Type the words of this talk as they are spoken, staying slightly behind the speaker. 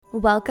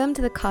Welcome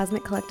to the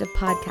Cosmic Collective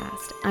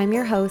podcast. I'm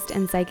your host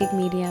and psychic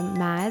medium,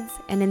 Mads,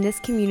 and in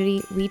this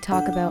community, we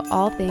talk about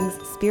all things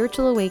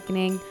spiritual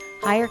awakening,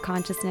 higher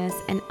consciousness,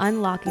 and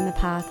unlocking the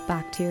path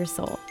back to your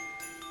soul.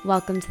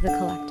 Welcome to the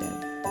collective.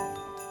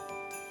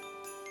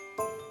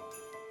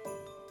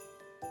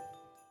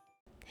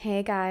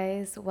 Hey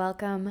guys,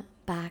 welcome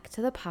back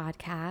to the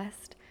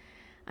podcast.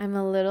 I'm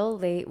a little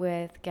late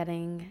with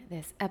getting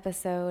this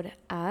episode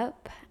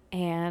up,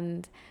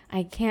 and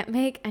I can't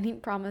make any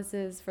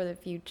promises for the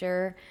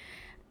future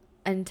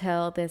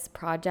until this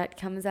project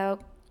comes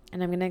out,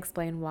 and I'm going to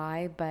explain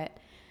why. But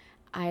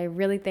I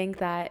really think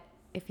that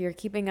if you're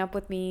keeping up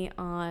with me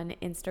on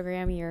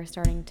Instagram, you're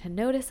starting to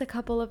notice a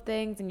couple of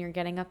things and you're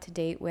getting up to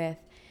date with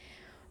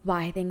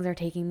why things are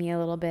taking me a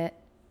little bit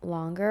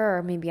longer,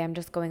 or maybe I'm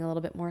just going a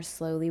little bit more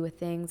slowly with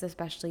things,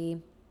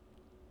 especially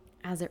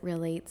as it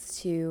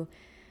relates to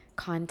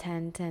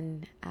content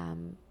and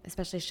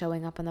especially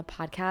showing up on the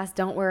podcast.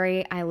 Don't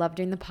worry, I love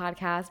doing the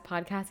podcast.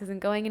 Podcast isn't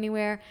going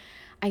anywhere.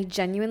 I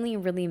genuinely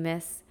really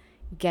miss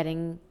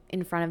getting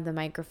in front of the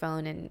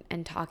microphone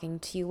and talking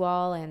to you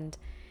all, and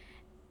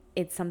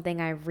it's something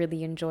I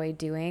really enjoy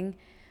doing.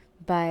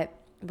 But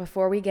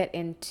before we get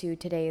into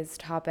today's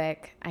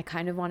topic, I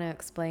kind of want to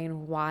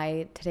explain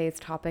why today's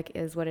topic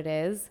is what it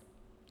is.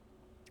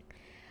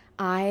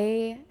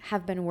 I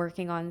have been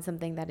working on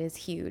something that is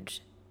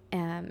huge.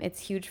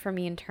 It's huge for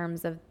me in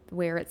terms of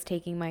where it's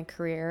taking my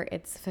career.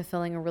 It's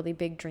fulfilling a really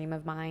big dream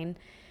of mine,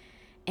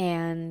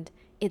 and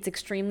it's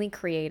extremely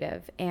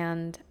creative.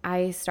 And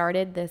I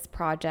started this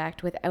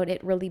project without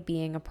it really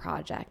being a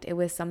project. It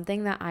was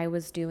something that I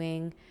was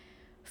doing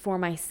for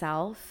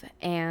myself,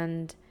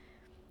 and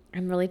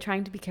I'm really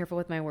trying to be careful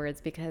with my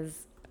words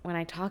because when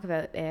I talk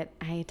about it,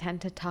 I tend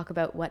to talk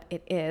about what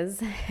it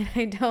is.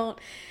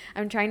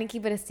 I'm trying to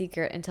keep it a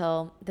secret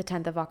until the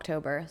 10th of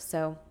October.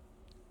 So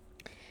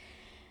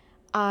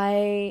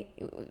I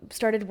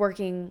started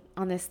working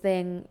on this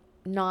thing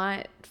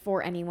not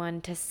for anyone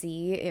to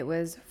see. It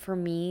was for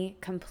me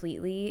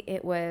completely.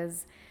 It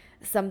was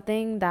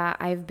something that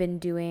I've been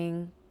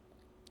doing,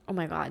 oh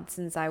my God,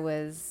 since I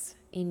was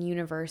in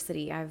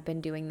university. I've been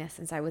doing this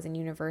since I was in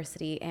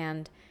university.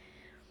 And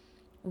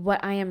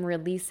what I am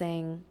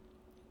releasing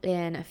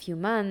in a few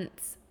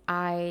months,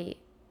 I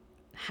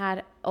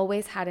had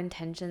always had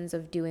intentions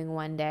of doing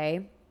one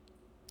day.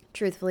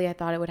 Truthfully, I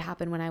thought it would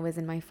happen when I was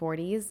in my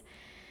 40s.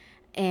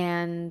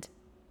 And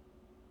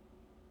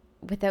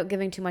without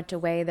giving too much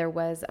away, there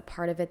was a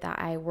part of it that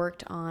I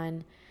worked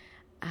on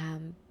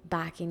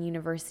back in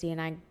university,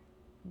 and I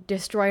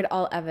destroyed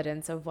all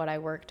evidence of what I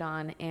worked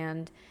on.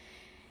 And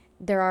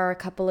there are a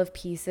couple of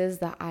pieces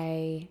that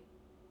I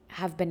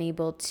have been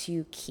able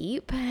to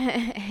keep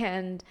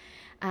and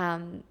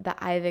that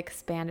I've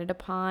expanded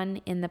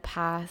upon in the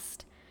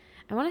past,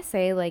 I want to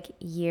say like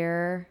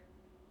year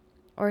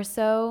or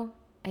so.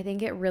 I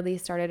think it really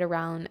started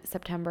around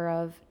September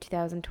of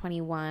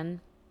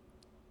 2021,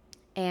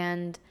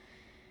 and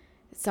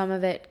some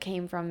of it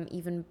came from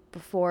even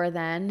before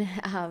then.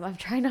 I'm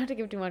trying not to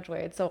give too much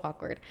away. It's so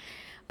awkward.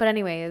 But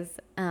anyways,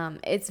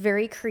 it's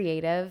very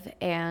creative,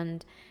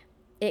 and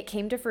it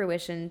came to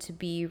fruition to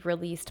be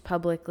released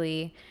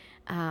publicly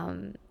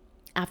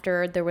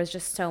after there was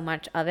just so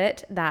much of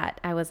it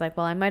that I was like,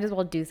 well, I might as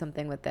well do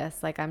something with this.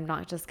 Like, I'm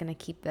not just going to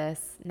keep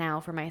this now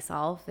for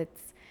myself.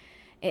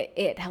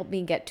 It helped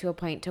me get to a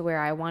point to where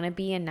I want to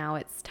be, and now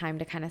it's time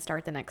to kind of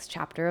start the next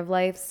chapter of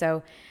life.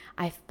 So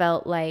I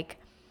felt like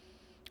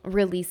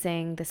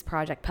releasing this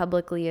project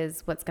publicly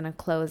is what's going to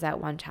close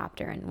out one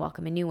chapter and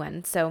welcome a new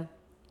one. So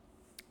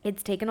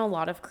it's taken a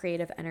lot of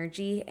creative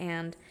energy,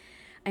 and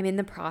I'm in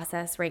the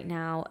process right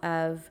now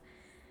of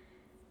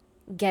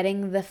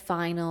getting the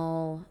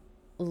final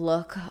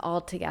look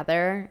all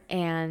together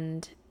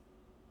and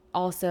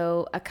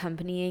also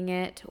accompanying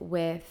it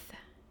with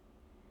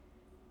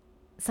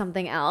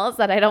something else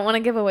that I don't want to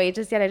give away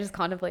just yet. I just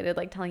contemplated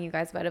like telling you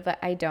guys about it, but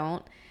I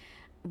don't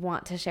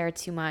want to share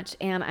too much.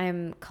 And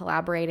I'm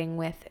collaborating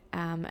with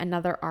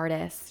another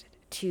artist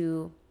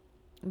to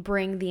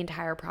bring the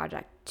entire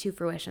project to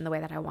fruition the way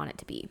that I want it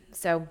to be.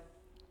 So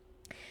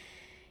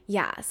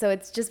yeah, so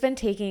it's just been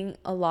taking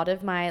a lot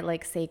of my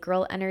like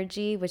sacral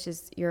energy, which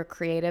is your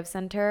creative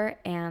center.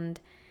 And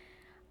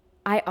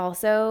I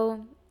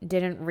also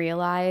didn't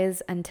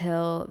realize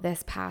until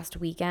this past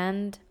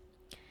weekend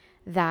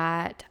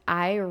that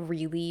I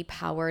really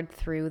powered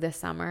through the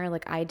summer.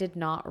 Like, I did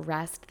not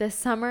rest this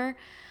summer.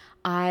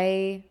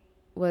 I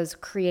was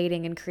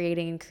creating and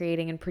creating and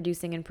creating and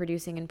producing and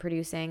producing and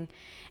producing.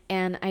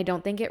 And I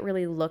don't think it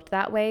really looked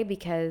that way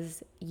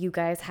because you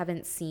guys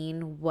haven't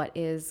seen what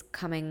is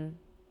coming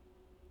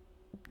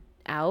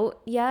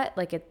out yet.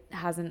 Like,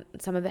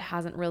 some of it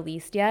hasn't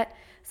released yet.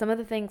 Some of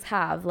the things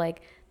have,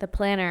 like the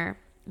planner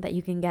that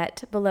you can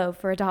get below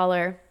for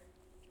 $1,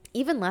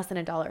 even less than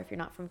 $1 if you're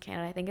not from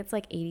Canada. I think it's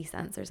like 80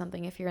 cents or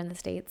something if you're in the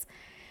States.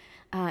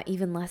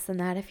 Even less than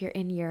that if you're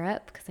in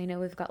Europe, because I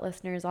know we've got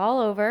listeners all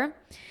over.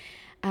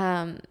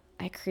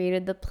 I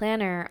created the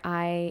planner.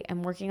 I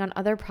am working on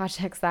other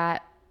projects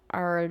that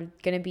are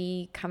going to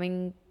be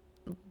coming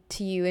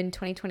to you in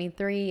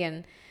 2023,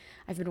 and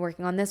I've been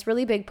working on this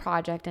really big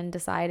project and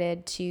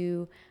decided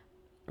to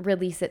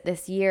release it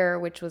this year,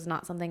 which was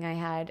not something I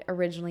had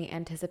originally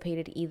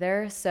anticipated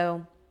either.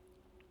 So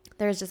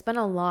there's just been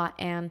a lot,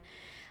 and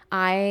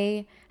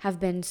I have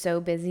been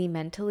so busy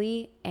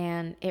mentally,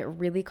 and it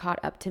really caught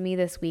up to me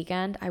this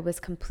weekend. I was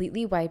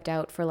completely wiped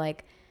out for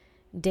like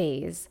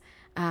days.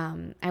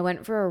 I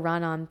went for a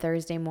run on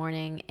Thursday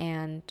morning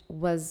and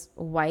was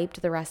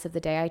wiped the rest of the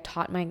day. I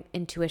taught my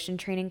intuition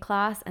training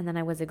class, and then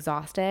I was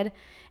exhausted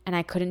and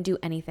I couldn't do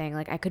anything.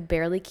 Like I could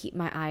barely keep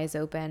my eyes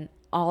open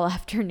all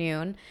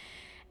afternoon.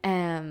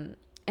 And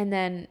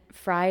then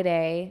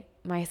Friday,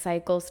 my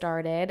cycle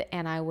started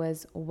and I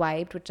was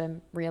wiped, which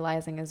I'm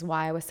realizing is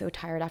why I was so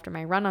tired after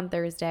my run on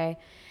Thursday.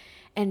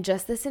 And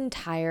just this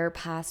entire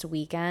past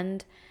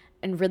weekend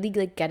and really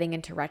like getting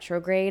into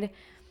retrograde,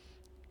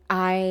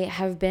 I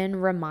have been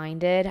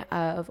reminded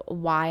of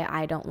why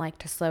I don't like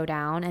to slow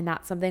down. And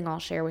that's something I'll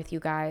share with you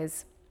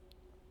guys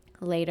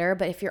later.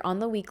 But if you're on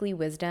the Weekly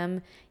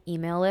Wisdom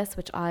email list,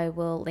 which I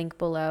will link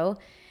below,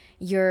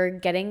 you're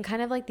getting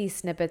kind of like these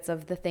snippets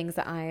of the things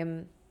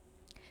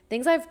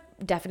I've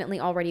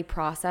definitely already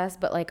processed,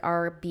 but like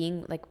are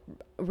being like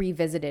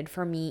revisited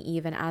for me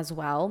even as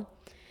well,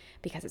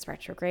 because it's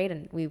retrograde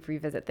and we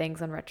revisit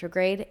things on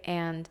retrograde.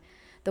 And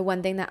the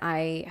one thing that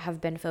I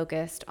have been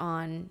focused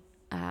on,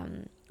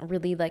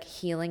 really like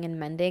healing and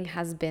mending,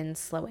 has been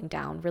slowing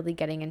down, really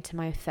getting into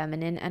my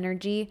feminine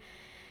energy.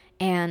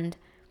 And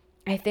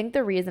I think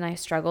the reason I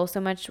struggle so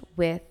much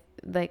with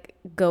like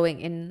going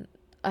in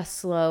a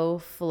slow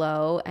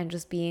flow and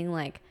just being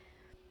like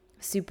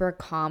super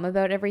calm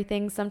about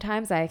everything,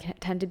 sometimes I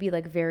tend to be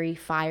like very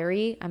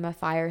fiery. I'm a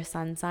fire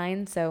sun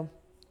sign, so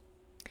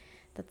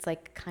that's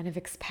like kind of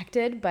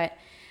expected, but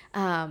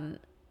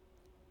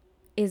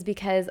is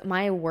because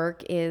my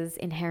work is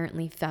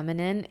inherently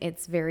feminine.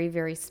 It's very,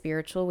 very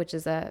spiritual, which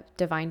is a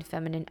divine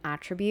feminine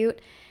attribute.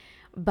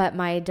 But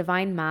my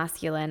divine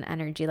masculine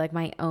energy, like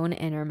my own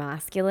inner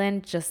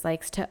masculine, just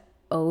likes to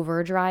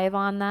overdrive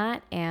on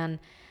that. And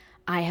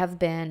I have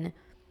been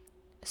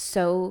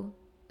so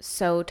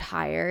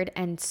tired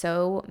and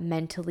so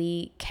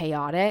mentally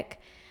chaotic.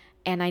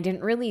 And I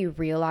didn't really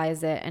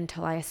realize it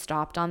until I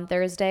stopped on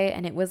Thursday.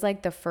 And it was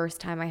like the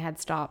first time I had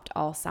stopped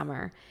all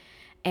summer.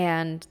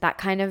 And that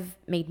kind of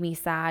made me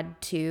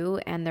sad too.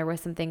 And there were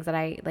some things that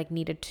I like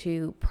needed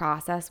to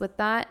process with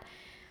that.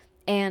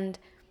 And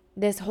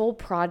this whole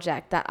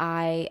project that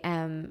I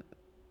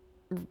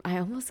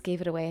almost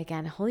gave it away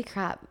again. Holy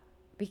crap.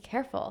 Be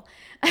careful.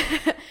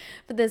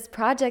 But this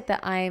project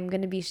that I'm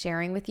going to be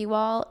sharing with you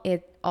all,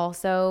 it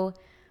also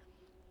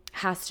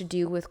has to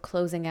do with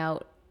closing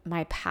out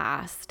my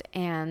past.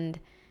 And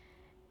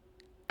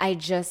I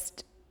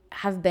just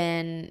have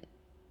been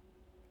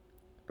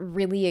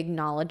really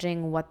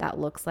acknowledging what that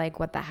looks like,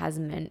 what that has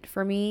meant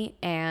for me.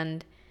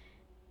 And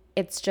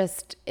it's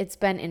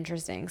been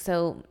interesting.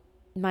 So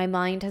my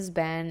mind has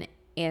been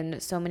in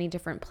so many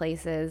different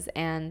places,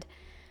 and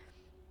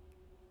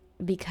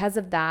because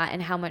of that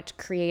and how much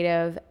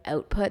creative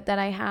output that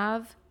I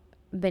have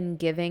been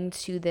giving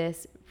to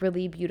this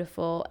really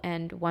beautiful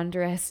and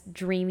wondrous,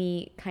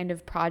 dreamy kind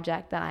of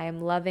project that I am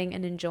loving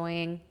and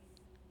enjoying.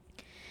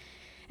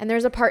 And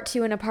there's a part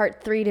 2 and a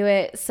part 3 to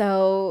it.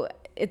 So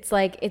it's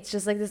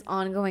just like this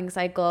ongoing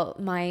cycle.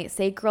 My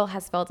sacral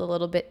has felt a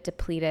little bit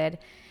depleted,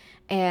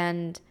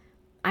 and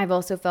I've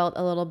also felt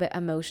a little bit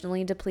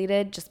emotionally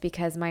depleted just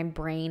because my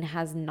brain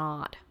has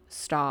not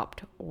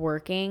stopped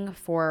working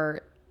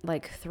for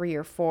like 3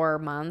 or 4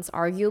 months.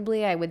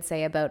 Arguably, I would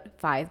say about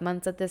 5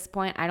 months at this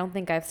point. I don't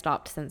think I've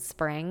stopped since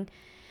spring.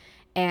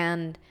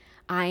 And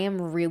I am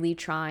really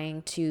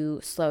trying to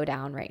slow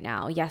down right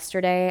now.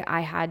 Yesterday,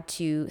 I had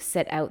to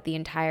sit out the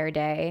entire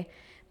day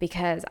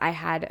because I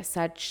had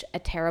such a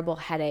terrible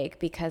headache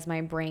because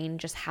my brain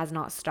just has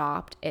not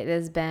stopped. It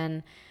has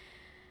been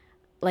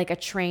like a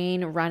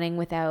train running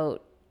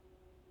without,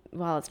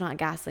 well, it's not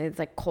gasoline, it's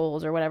like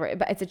coals or whatever,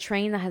 but it's a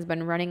train that has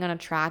been running on a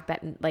track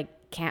that like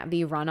can't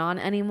be run on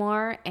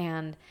anymore.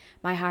 And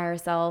my higher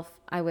self,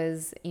 I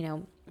was,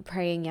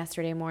 praying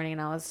yesterday morning,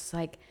 and I was just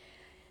like,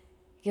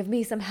 give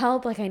me some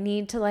help. Like I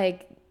need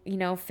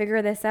to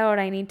figure this out.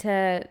 I need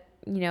to,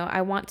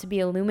 I want to be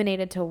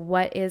illuminated to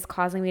what is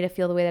causing me to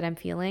feel the way that I'm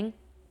feeling.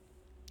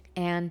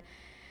 And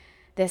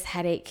this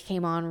headache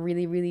came on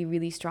really, really,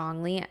 really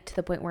strongly to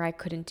the point where I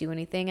couldn't do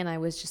anything. And I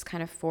was just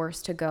kind of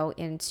forced to go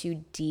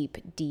into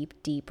deep, deep,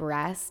 deep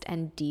rest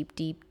and deep,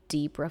 deep,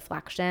 deep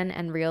reflection,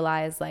 and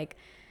realize like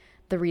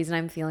the reason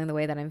I'm feeling the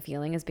way that I'm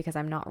feeling is because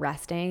I'm not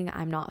resting.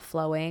 I'm not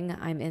flowing.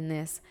 I'm in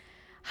this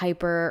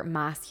hyper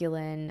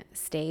masculine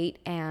state,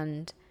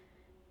 and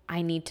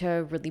I need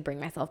to really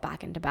bring myself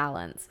back into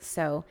balance.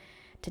 So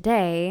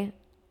today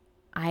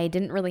I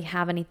didn't really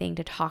have anything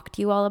to talk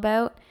to you all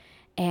about.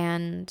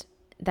 And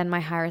then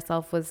my higher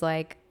self was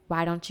like,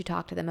 why don't you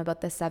talk to them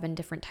about the 7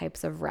 different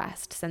types of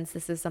rest? Since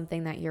this is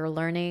something that you're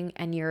learning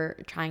and you're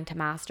trying to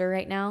master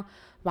right now,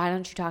 why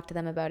don't you talk to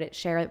them about it?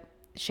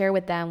 Share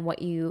with them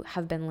what you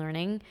have been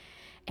learning.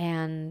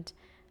 And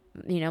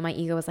my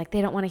ego was like,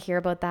 they don't want to hear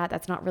about that.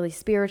 That's not really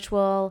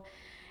spiritual.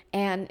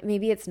 And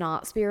maybe it's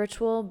not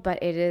spiritual,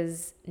 but it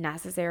is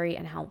necessary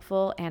and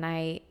helpful. And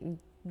I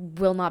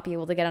will not be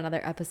able to get another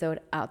episode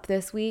up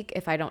this week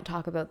if I don't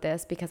talk about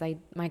this, because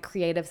my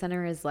creative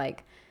center is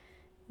like,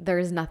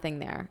 there's nothing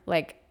there.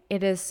 Like,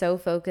 it is so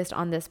focused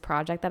on this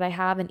project that I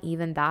have. And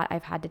even that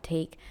I've had to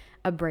take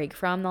a break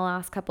from the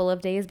last couple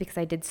of days because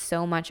I did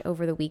so much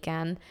over the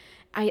weekend.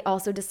 I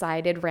also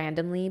decided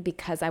randomly,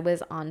 because I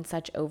was on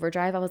such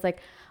overdrive, I was like,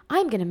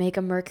 I'm going to make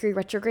a Mercury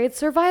retrograde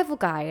survival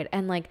guide.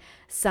 And like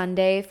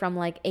Sunday from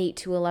like 8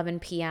 to 11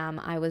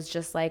 p.m., I was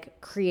just like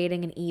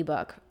creating an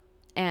ebook.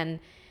 And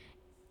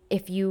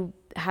if you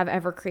have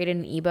ever created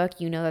an ebook,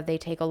 you know that they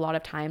take a lot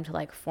of time to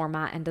like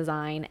format and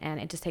design, and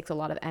it just takes a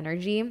lot of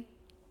energy.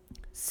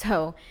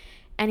 So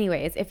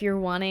anyways, if you're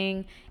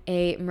wanting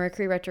a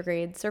Mercury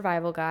retrograde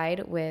survival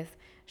guide with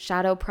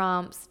shadow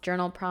prompts,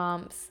 journal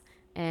prompts,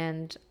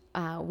 and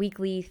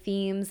weekly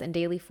themes and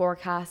daily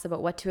forecasts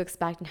about what to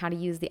expect and how to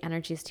use the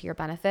energies to your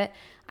benefit,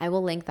 I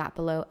will link that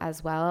below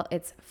as well.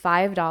 It's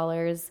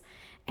 $5,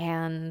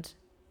 and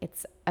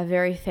it's a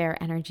very fair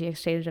energy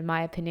exchange in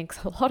my opinion,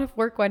 because a lot of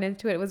work went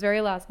into it. It was very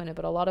last minute,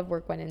 but a lot of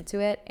work went into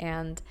it.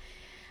 And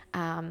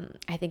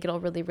I think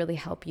it'll really, really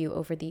help you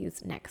over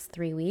these next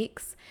 3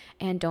 weeks.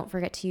 And don't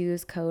forget to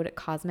use code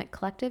Cosmic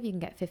Collective. You can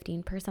get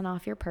 15%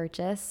 off your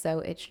purchase. So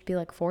it should be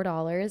like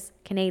 $4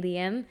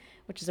 Canadian,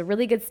 which is a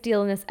really good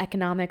steal in this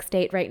economic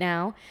state right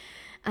now.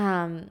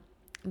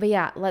 But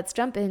yeah, let's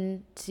jump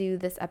into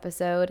this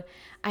episode.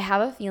 I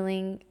have a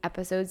feeling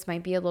episodes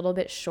might be a little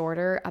bit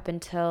shorter up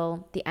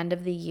until the end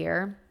of the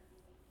year.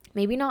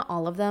 Maybe not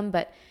all of them,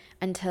 but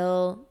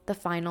until the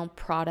final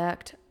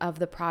product of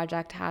the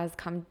project has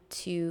come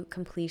to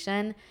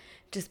completion,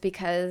 just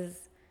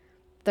because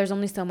there's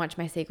only so much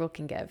my sacral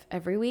can give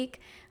every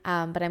week.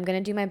 But I'm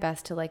going to do my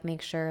best to like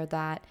make sure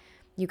that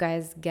you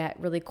guys get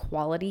really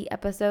quality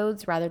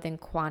episodes rather than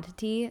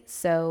quantity.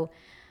 So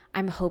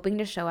I'm hoping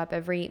to show up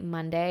every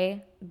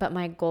Monday, but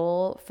my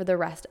goal for the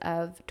rest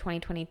of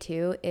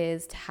 2022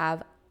 is to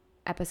have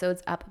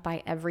episodes up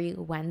by every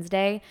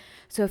Wednesday.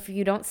 So if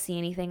you don't see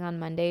anything on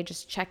Monday,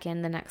 just check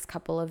in the next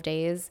couple of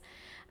days.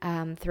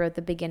 Throughout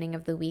the beginning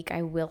of the week,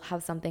 I will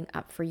have something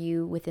up for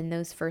you within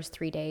those first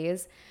 3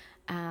 days.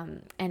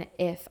 And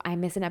if I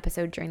miss an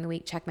episode during the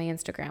week, check my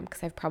Instagram,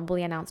 because I've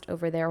probably announced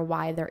over there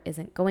why there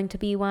isn't going to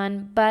be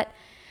one. But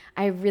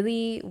I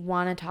really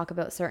want to talk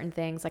about certain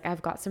things. Like,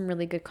 I've got some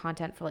really good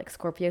content for like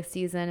Scorpio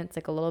season. It's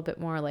like a little bit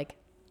more like,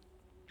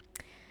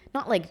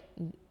 not like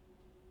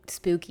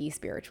spooky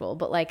spiritual,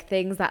 but like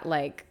things that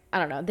like, I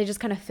don't know, they just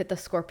kind of fit the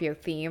Scorpio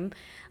theme.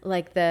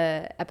 Like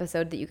the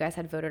episode that you guys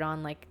had voted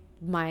on, like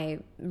my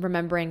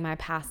remembering my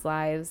past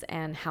lives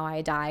and how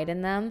I died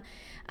in them,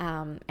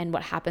 and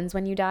what happens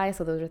when you die.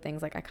 So those are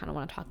things like I kind of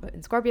want to talk about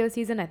in Scorpio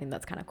season. I think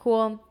that's kind of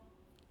cool.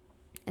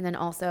 And then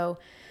also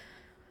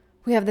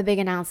we have the big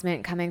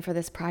announcement coming for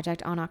this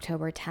project on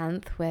October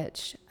 10th,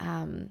 which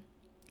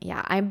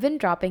I've been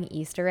dropping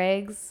Easter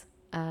eggs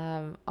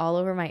all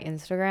over my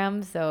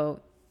Instagram.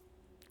 So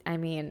I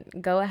mean,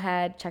 go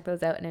ahead, check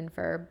those out and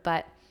infer.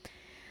 But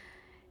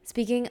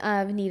speaking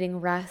of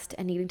needing rest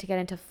and needing to get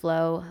into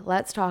flow,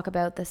 let's talk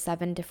about the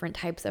 7 different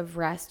types of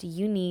rest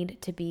you need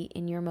to be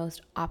in your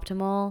most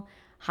optimal,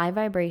 high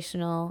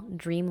vibrational,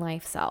 dream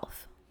life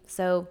self.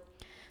 So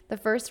the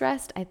first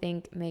rest I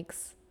think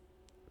makes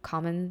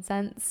common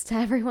sense to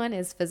everyone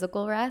is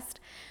physical rest.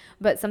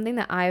 But something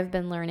that I've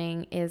been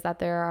learning is that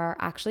there are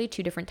actually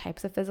 2 different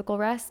types of physical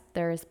rest.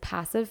 There's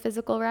passive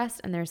physical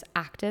rest and there's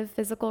active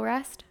physical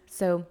rest.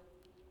 So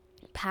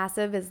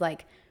passive is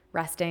like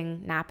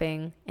resting,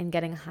 napping, and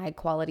getting high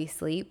quality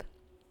sleep.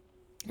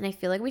 And I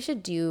feel like we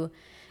should do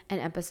an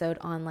episode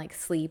on like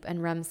sleep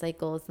and REM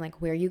cycles and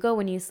like where you go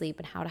when you sleep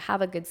and how to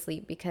have a good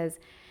sleep. Because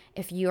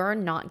if you're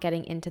not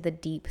getting into the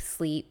deep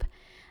sleep,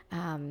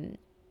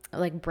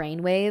 like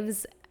brain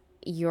waves,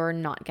 you're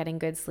not getting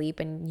good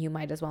sleep, and you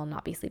might as well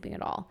not be sleeping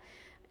at all.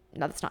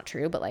 No, that's not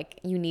true, but like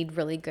you need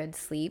really good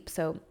sleep.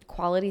 So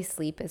quality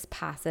sleep is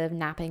passive,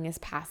 napping is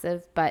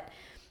passive, but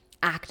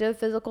active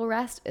physical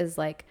rest is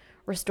like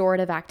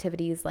restorative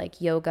activities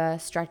like yoga,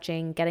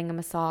 stretching, getting a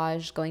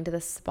massage, going to the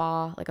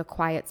spa, like a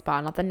quiet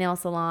spa, not the nail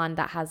salon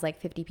that has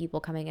like 50 people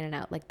coming in and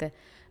out, like the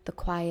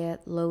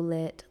quiet, low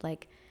lit,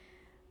 like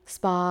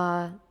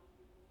spa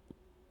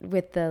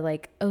with the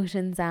like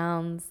ocean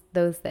sounds,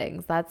 those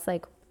things. That's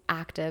like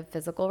active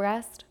physical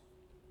rest.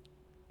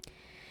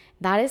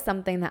 That is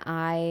something that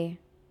I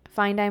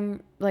find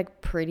I'm like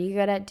pretty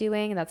good at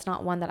doing. That's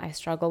not one that I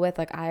struggle with.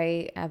 Like,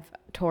 I have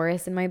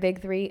Taurus in my big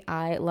 3.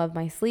 I love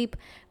my sleep.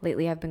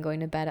 Lately I've been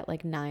going to bed at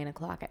like 9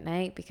 o'clock at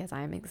night because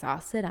I'm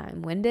exhausted,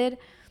 I'm winded.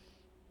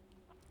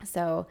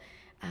 So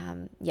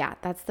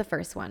that's the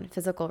first one,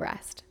 physical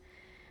rest.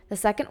 The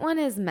second one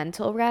is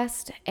mental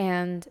rest,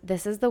 and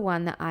this is the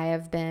one that I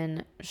have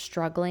been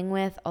struggling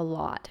with a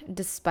lot,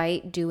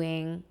 despite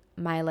doing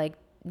my like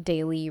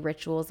daily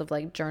rituals of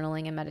like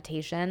journaling and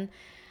meditation.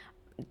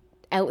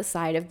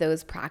 outside of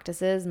those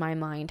practices, my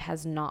mind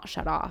has not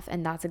shut off.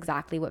 And that's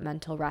exactly what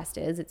mental rest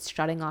is. It's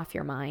shutting off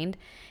your mind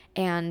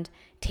and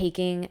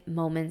taking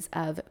moments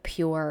of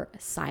pure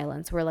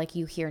silence where like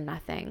you hear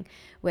nothing,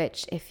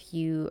 which if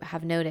you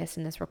have noticed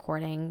in this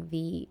recording,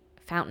 the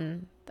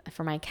fountain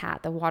for my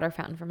cat, the water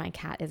fountain for my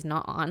cat is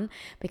not on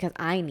because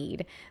I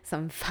need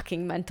some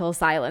fucking mental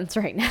silence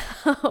right now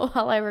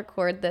while I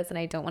record this, and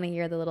I don't want to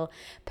hear the little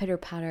pitter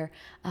patter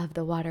of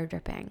the water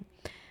dripping,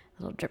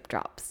 little drip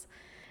drops.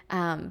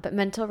 But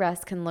mental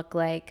rest can look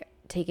like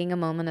taking a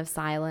moment of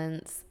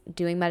silence,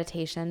 doing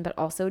meditation, but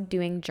also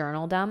doing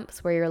journal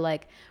dumps where you're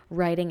like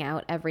writing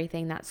out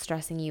everything that's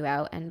stressing you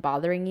out and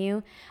bothering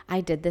you. I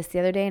did this the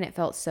other day and it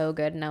felt so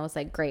good. And I was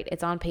like, great,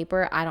 it's on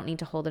paper. I don't need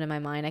to hold it in my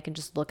mind. I can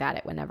just look at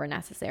it whenever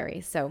necessary.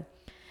 So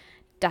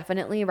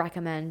definitely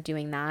recommend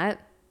doing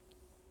that.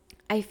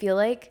 I feel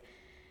like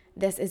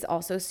this is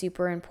also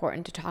super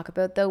important to talk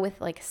about though with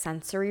like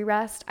sensory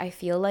rest. I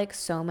feel like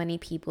so many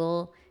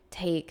people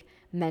take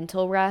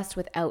mental rest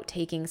without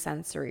taking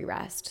sensory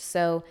rest.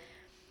 So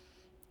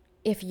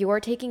if you're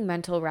taking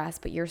mental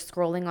rest, but you're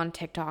scrolling on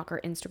TikTok or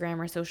Instagram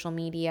or social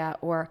media,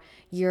 or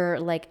you're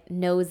like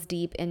nose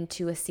deep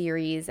into a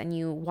series and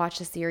you watch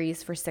a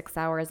series for 6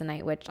 hours a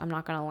night, which I'm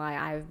not going to lie,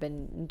 I've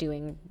been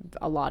doing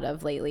a lot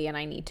of lately and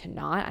I need to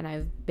not. And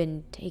I've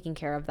been taking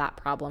care of that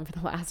problem for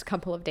the last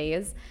couple of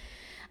days.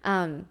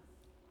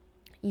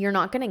 You're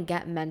not going to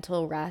get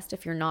mental rest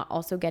if you're not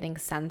also getting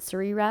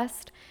sensory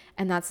rest.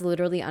 And that's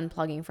literally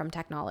unplugging from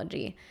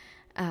technology.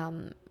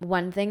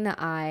 One thing that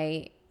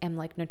I am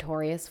like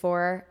notorious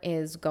for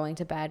is going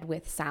to bed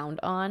with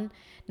sound on,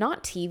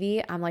 not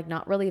TV. I'm like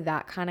not really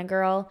that kind of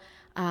girl.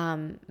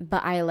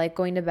 But I like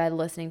going to bed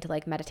listening to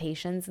like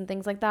meditations and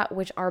things like that,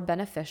 which are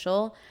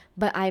beneficial,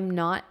 but I'm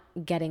not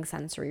getting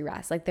sensory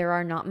rest. Like there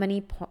are not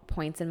many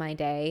points in my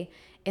day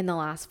in the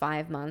last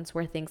 5 months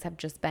where things have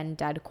just been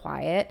dead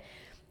quiet.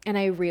 And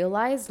I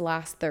realized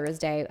last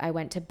Thursday I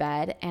went to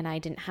bed and I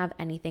didn't have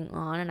anything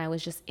on and I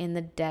was just in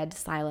the dead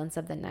silence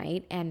of the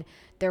night. And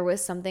there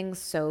was something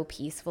so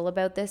peaceful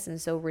about this and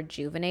so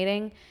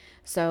rejuvenating.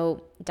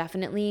 So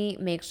definitely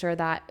make sure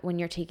that when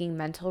you're taking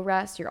mental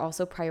rest, you're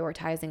also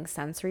prioritizing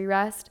sensory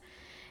rest.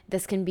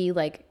 This can be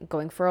like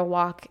going for a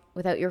walk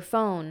without your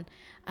phone.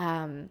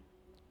 And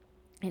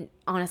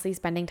honestly,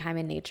 spending time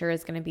in nature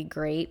is going to be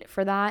great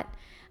for that.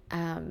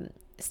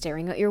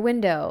 Staring out your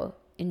window,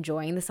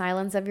 enjoying the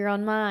silence of your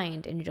own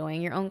mind,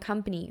 enjoying your own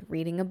company,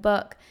 reading a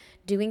book,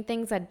 doing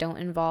things that don't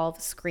involve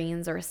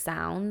screens or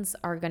sounds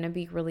are going to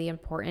be really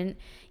important.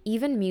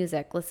 Even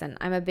music. Listen,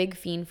 I'm a big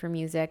fiend for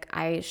music.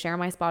 I share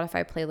my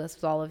Spotify playlist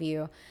with all of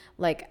you.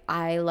 Like,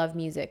 I love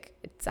music.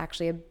 It's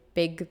actually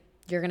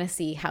you're going to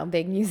see how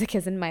big music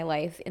is in my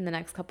life in the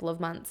next couple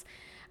of months.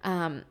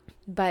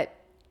 But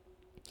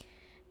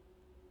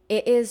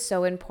it is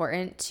so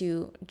important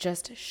to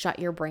just shut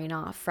your brain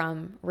off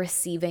from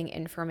receiving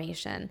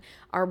information.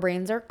 Our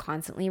brains are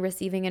constantly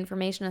receiving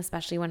information,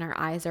 especially when our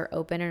eyes are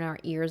open and our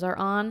ears are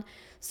on.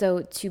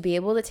 So to be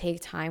able to take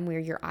time where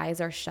your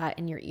eyes are shut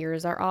and your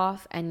ears are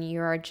off and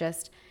you are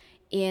just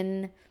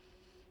in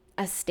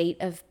a state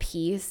of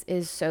peace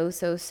is so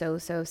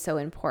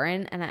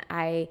important. And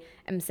I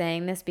am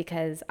saying this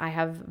because I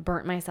have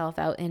burnt myself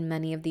out in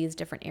many of these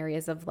different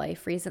areas of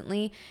life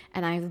recently.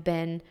 And I've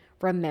been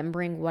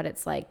remembering what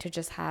it's like to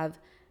just have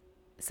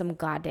some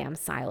goddamn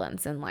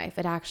silence in life.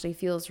 It actually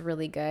feels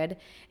really good.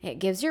 It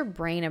gives your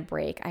brain a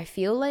break. I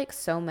feel like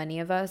so many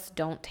of us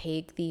don't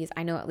take these,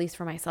 I know at least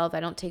for myself,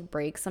 I don't take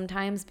breaks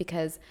sometimes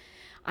because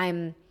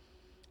my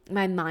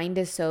mind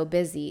is so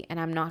busy and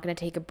I'm not going to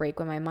take a break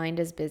when my mind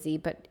is busy.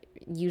 But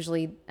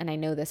usually, and I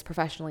know this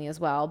professionally as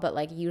well, but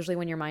like usually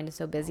when your mind is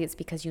so busy, it's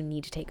because you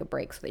need to take a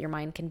break so that your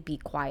mind can be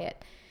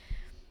quiet.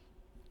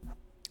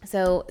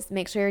 So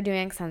make sure you're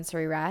doing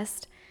sensory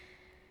rest.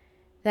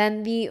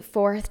 Then the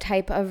fourth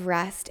type of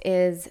rest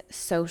is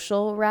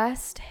social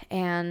rest.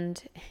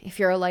 And if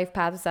you're a Life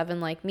Path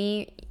 7 like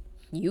me,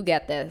 you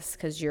get this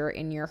because you're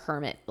in your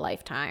hermit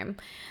lifetime.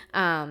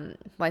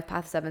 Life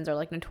Path 7s are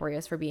like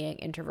notorious for being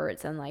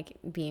introverts and like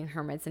being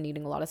hermits and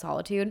needing a lot of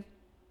solitude.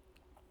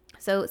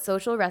 So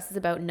social rest is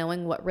about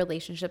knowing what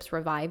relationships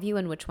revive you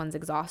and which ones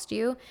exhaust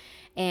you,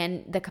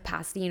 and the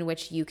capacity in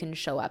which you can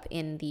show up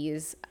in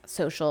these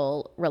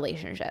social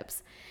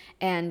relationships,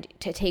 and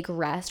to take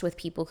rest with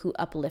people who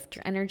uplift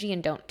your energy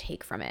and don't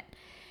take from it.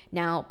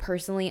 Now,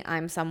 personally,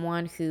 I'm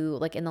someone who,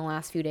 like in the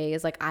last few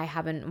days, like I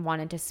haven't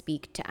wanted to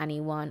speak to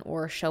anyone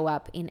or show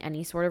up in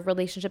any sort of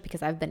relationship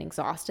because I've been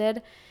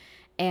exhausted,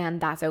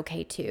 and that's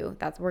okay too.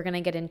 We're going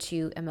to get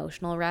into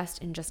emotional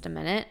rest in just a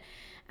minute.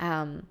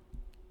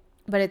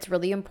 But it's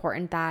really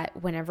important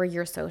that whenever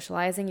you're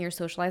socializing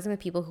with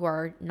people who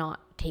are not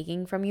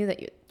taking from you,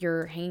 that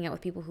you're hanging out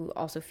with people who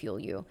also fuel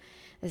you.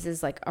 This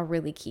is like a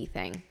really key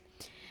thing.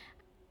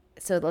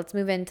 So let's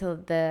move into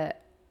the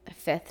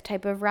fifth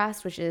type of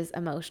rest, which is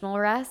emotional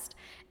rest.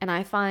 And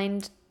I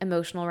find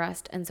emotional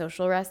rest and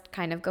social rest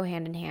kind of go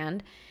hand in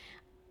hand.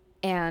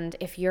 And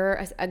if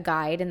you're a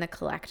guide in the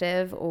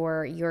collective,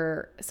 or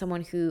you're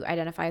someone who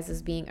identifies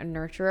as being a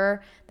nurturer,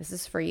 this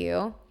is for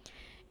you.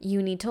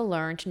 you need to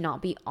learn to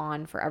not be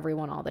on for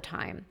everyone all the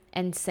time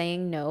and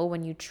saying no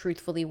when you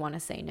truthfully want to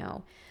say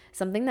no.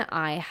 Something that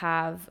I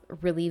have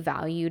really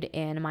valued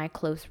in my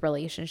close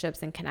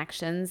relationships and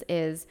connections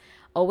is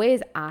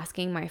always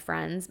asking my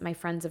friends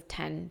of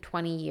 10,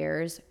 20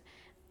 years,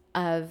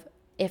 of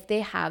if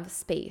they have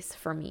space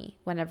for me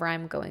whenever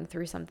I'm going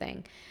through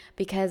something,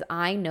 because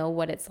I know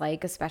what it's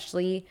like,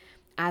 especially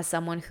as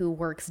someone who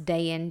works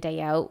day in,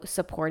 day out,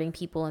 supporting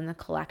people in the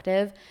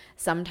collective.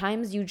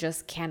 Sometimes you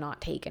just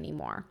cannot take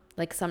anymore.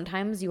 Like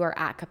sometimes you are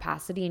at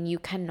capacity and you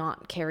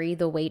cannot carry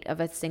the weight of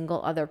a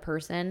single other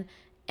person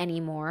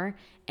anymore.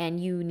 And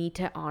you need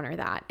to honor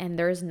that. And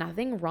there's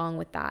nothing wrong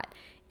with that.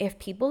 If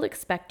people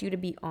expect you to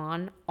be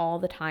on all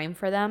the time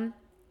for them,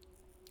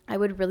 I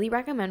would really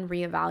recommend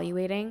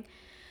reevaluating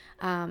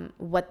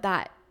what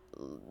that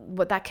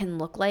can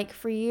look like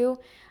for you.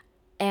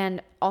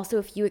 And also,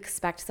 if you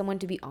expect someone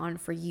to be on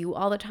for you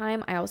all the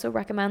time, I also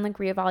recommend like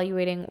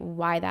reevaluating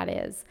why that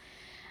is.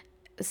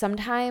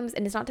 Sometimes,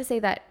 and it's not to say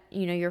that,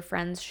 your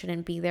friends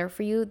shouldn't be there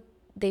for you.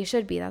 They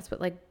should be. That's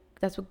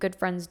what good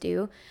friends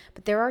do.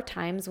 But there are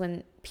times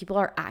when people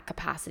are at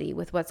capacity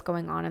with what's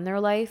going on in their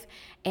life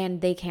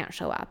and they can't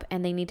show up,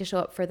 and they need to show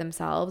up for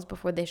themselves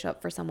before they show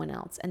up for someone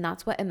else. And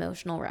that's what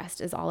emotional rest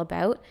is all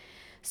about.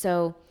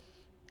 So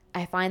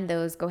I find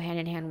those go hand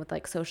in hand with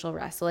like social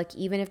rest. So like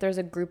even if there's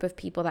a group of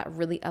people that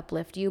really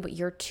uplift you, but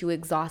you're too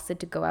exhausted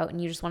to go out and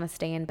you just want to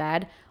stay in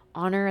bed,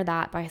 honor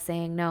that by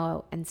saying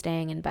no and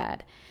staying in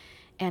bed.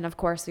 And of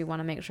course, we want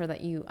to make sure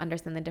that you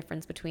understand the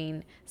difference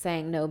between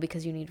saying no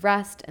because you need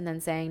rest and then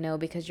saying no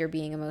because you're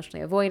being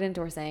emotionally avoidant,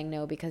 or saying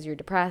no because you're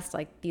depressed.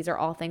 Like these are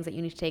all things that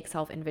you need to take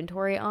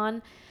self-inventory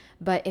on.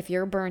 But if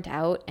you're burnt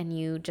out and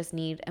you just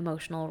need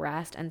emotional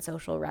rest and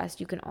social rest,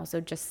 you can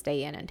also just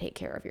stay in and take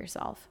care of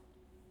yourself.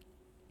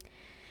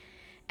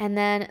 And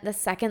then the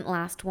second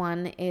last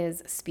one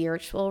is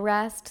spiritual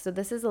rest. So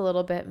this is a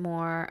little bit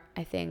more,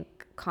 I think,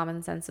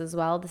 common sense as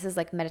well. This is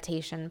like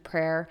meditation,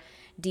 prayer,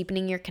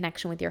 deepening your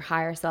connection with your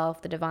higher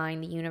self, the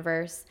divine, the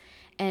universe.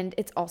 And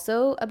it's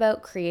also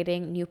about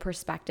creating new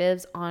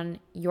perspectives on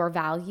your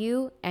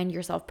value and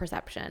your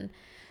self-perception.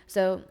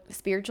 So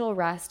spiritual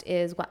rest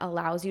is what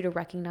allows you to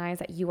recognize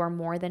that you are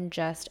more than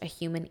just a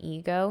human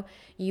ego.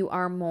 You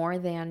are more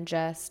than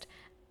just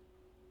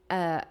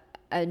a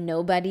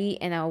nobody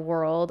in a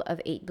world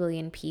of 8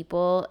 billion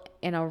people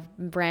in a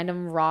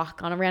random rock,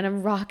 on a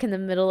random rock in the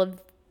middle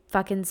of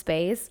fucking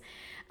space.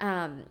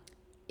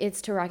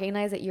 It's to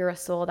recognize that you're a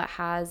soul that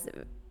has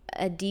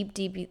a deep,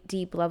 deep,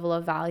 deep level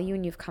of value,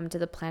 and you've come to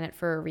the planet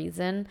for a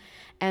reason,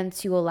 and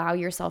to allow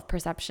your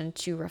self-perception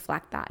to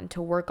reflect that and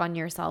to work on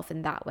yourself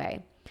in that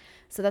way.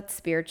 So that's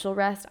spiritual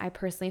rest. I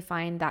personally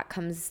find that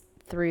comes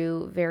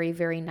through very,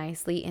 very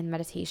nicely in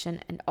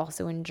meditation and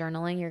also in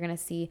journaling. You're going to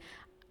see,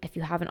 if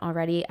you haven't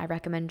already, I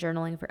recommend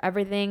journaling for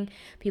everything.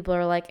 People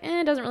are like,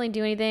 it doesn't really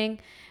do anything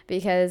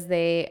because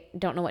they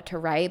don't know what to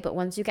write. But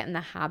once you get in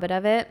the habit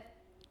of it,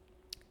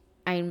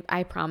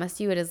 I promise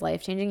you it is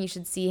life-changing. You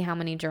should see how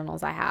many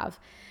journals I have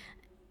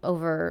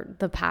over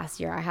the past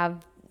year. I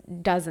have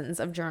dozens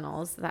of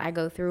journals that I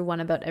go through, one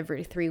about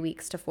every 3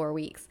 weeks to 4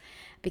 weeks,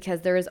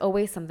 because there is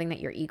always something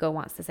that your ego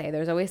wants to say.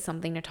 There's always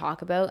something to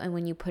talk about. And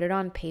when you put it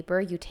on paper,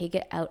 you take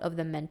it out of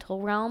the mental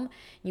realm,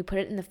 you put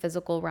it in the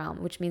physical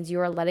realm, which means you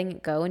are letting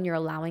it go and you're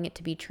allowing it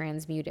to be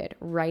transmuted.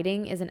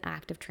 Writing is an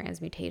act of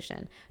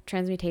transmutation.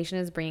 Transmutation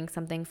is bringing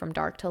something from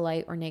dark to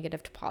light or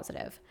negative to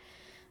positive.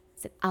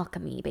 It's an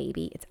alchemy,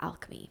 baby. It's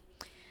alchemy.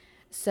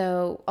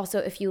 So also,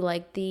 if you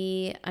like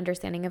the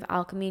understanding of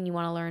alchemy and you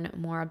want to learn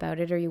more about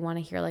it, or you want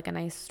to hear like a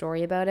nice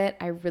story about it,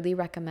 I really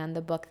recommend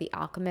the book The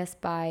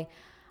Alchemist by,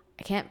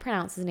 I can't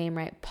pronounce his name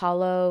right,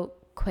 Paulo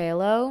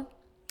Coelho.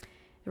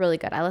 Really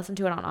good. I listened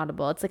to it on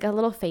Audible. It's like a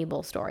little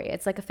fable story.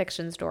 It's like a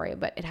fiction story,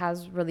 but it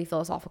has really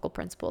philosophical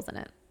principles in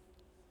it.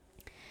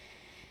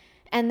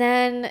 And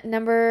then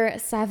number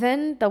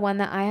 7, the one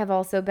that I have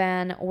also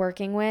been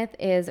working with,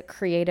 is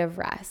creative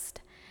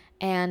rest.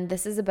 And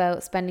this is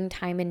about spending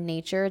time in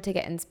nature to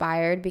get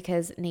inspired,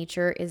 because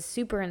nature is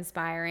super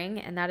inspiring.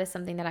 And that is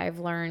something that I've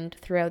learned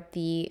throughout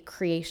the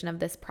creation of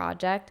this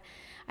project.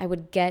 I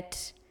would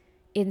get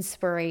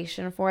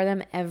inspiration for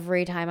them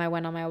every time I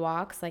went on my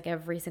walks, like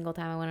every single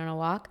time I went on a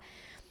walk.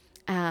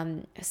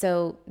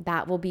 So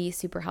that will be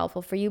super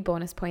helpful for you.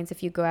 Bonus points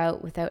if you go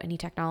out without any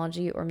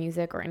technology or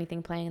music or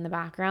anything playing in the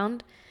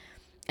background.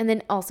 And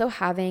then also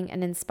having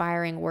an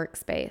inspiring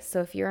workspace.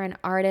 So if you're an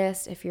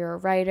artist, if you're a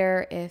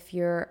writer, if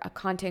you're a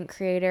content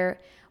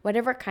creator,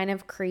 whatever kind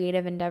of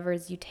creative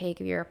endeavors you take,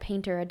 if you're a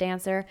painter, a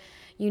dancer,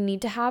 you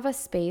need to have a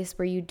space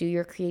where you do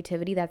your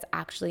creativity that's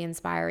actually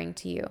inspiring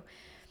to you.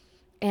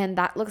 And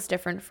that looks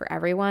different for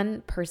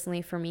everyone.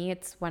 Personally, for me,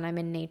 it's when I'm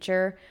in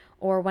nature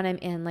or when I'm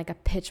in like a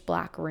pitch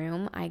black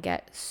room. I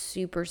get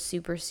super,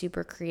 super,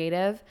 super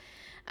creative.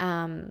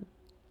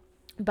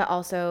 But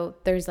also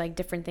there's like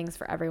different things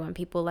for everyone.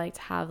 People like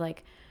to have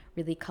like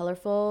really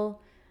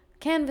colorful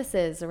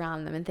canvases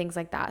around them and things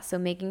like that. So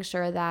making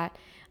sure that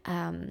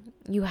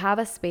you have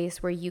a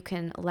space where you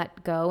can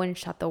let go and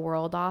shut the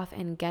world off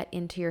and get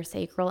into your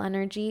sacral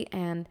energy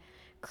and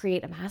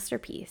create a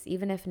masterpiece,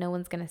 even if no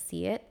one's going to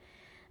see it.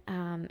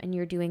 And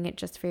you're doing it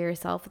just for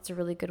yourself. It's a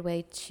really good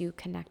way to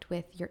connect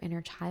with your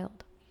inner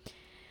child.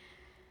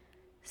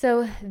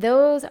 So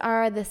those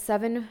are the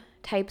 7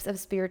 types of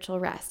spiritual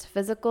rest: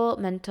 physical,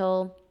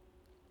 mental,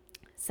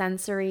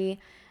 sensory,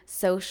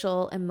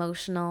 social,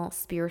 emotional,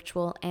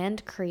 spiritual,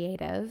 and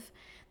creative.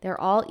 They're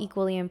all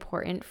equally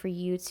important for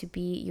you to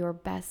be your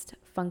best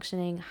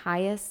functioning,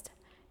 highest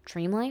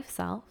dream life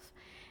self.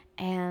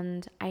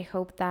 And I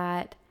hope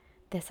that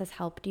this has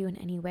helped you in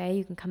any way.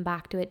 You can come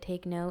back to it,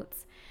 take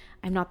notes.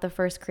 I'm not the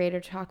first creator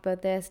to talk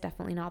about this,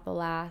 definitely not the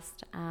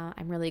last.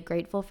 I'm really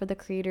grateful for the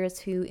creators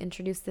who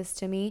introduced this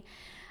to me,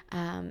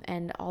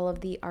 and all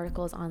of the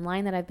articles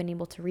online that I've been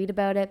able to read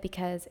about it,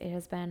 because it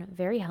has been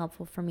very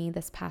helpful for me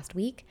this past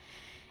week.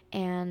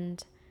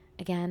 And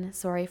again,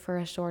 sorry for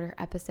a shorter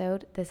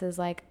episode. This is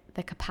like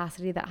the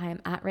capacity that I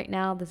am at right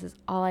now. This is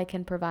all I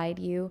can provide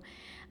you.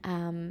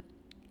 And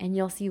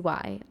you'll see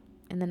why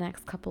in the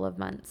next couple of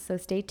months. So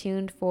stay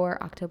tuned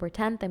for October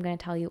 10th. I'm going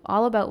to tell you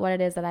all about what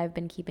it is that I've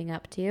been keeping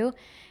up to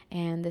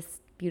and this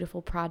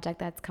beautiful project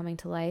that's coming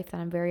to life that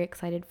I'm very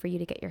excited for you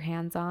to get your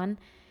hands on.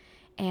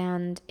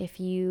 And if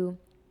you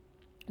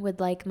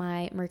would like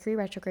my Mercury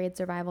retrograde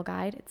survival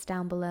guide, it's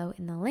down below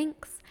in the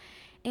links.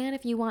 And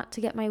if you want to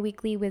get my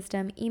weekly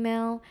wisdom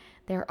email,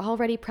 they're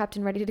already prepped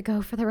and ready to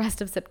go for the rest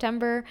of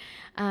September.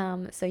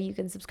 So you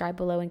can subscribe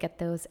below and get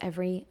those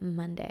every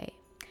Monday.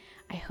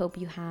 I hope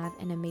you have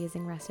an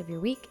amazing rest of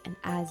your week. And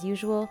as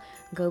usual,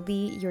 go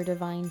be your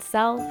divine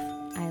self.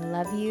 I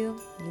love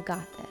you. You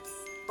got this.